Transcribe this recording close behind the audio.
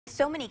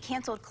So many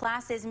canceled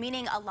classes,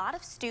 meaning a lot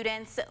of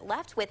students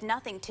left with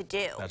nothing to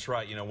do. That's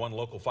right. One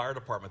local fire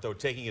department, though,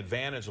 taking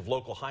advantage of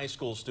local high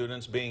school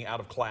students being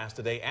out of class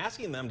today,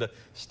 asking them to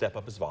step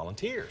up as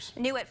volunteers.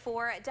 New at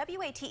 4,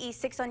 WATE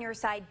 6 on Your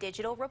Side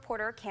digital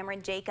reporter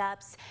Cameron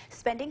Jacobs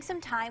spending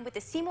some time with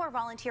the Seymour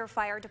Volunteer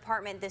Fire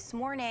Department this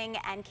morning,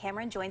 and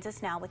Cameron joins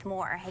us now with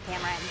more. Hey,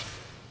 Cameron.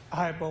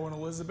 Hi, Bo and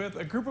Elizabeth.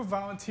 A group of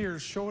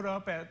volunteers showed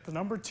up at the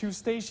number 2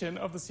 station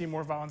of the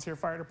Seymour Volunteer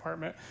Fire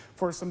Department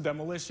for some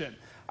demolition.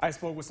 I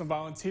spoke with some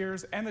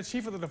volunteers and the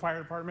chief of the fire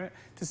department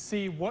to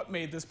see what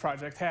made this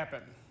project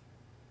happen.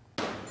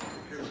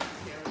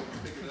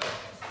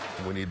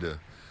 We need to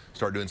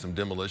start doing some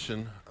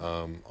demolition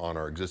on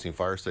our existing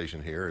fire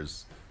station here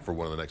is for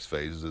one of the next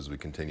phases as we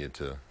continue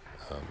to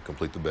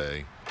complete the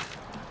bay.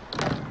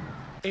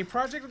 A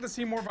project at the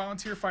Seymour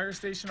Volunteer Fire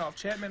Station off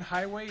Chapman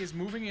Highway is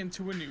moving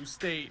into a new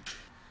stage.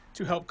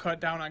 To help cut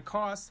down on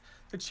costs,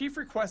 the chief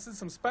requested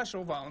some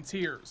special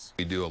volunteers.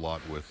 We do a lot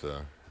with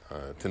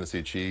Tennessee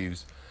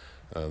Achieves,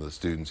 the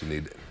students who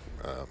need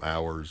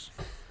hours.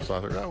 So I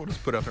thought, we'll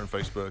just put it out there on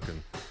Facebook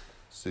and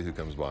see who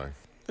comes by.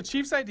 The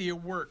chief's idea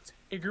worked.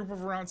 A group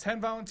of around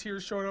 10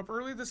 volunteers showed up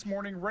early this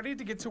morning ready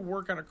to get to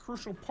work on a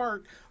crucial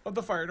part of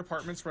the fire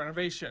department's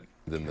renovation.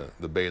 Then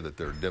the bay that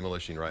they're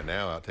demolishing right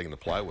now, taking the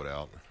plywood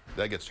out,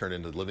 that gets turned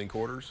into living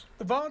quarters.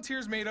 The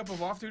volunteers made up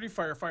of off-duty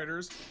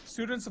firefighters,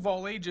 students of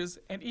all ages,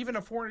 and even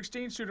a foreign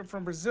exchange student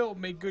from Brazil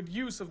made good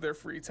use of their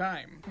free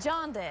time.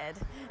 John did.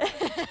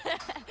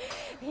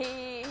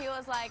 He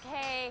was like,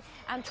 hey,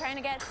 I'm trying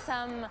to get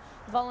some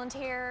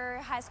volunteer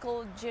high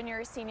school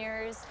juniors,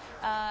 seniors.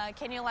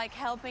 Can you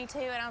help me too?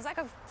 And I was like,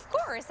 of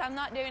course, I'm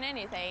not doing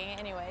anything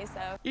anyway,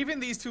 so. Even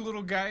these two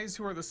little guys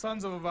who are the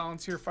sons of a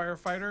volunteer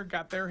firefighter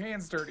got their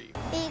hands dirty.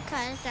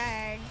 Because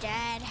our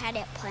dad had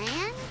it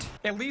planned.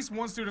 At least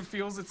one student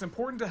feels it's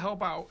important to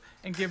help out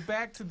and give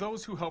back to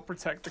those who help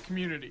protect the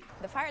community.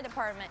 The fire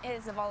department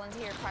is a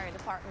volunteer fire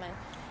department,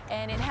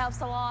 and it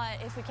helps a lot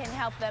if we can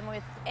help them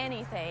with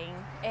anything.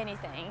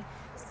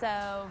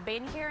 So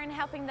being here and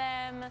helping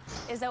them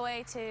is a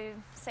way to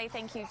say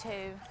thank you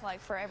to,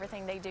 for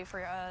everything they do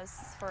for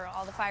us, for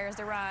all the fires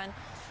they run,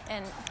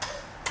 and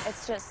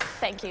it's just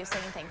thank you,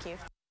 saying thank you.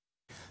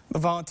 The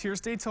volunteers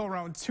stayed till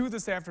around 2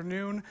 this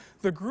afternoon.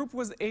 The group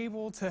was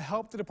able to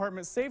help the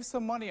department save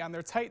some money on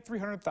their tight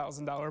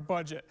 $300,000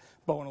 budget.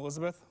 Bo and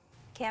Elizabeth.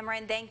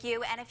 Cameron, thank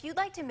you. And if you'd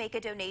like to make a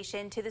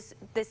donation to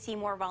the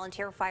Seymour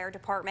Volunteer Fire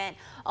Department,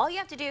 all you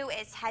have to do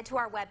is head to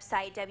our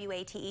website,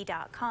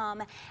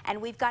 WATE.com,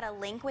 and we've got a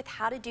link with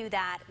how to do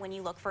that when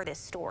you look for this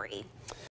story.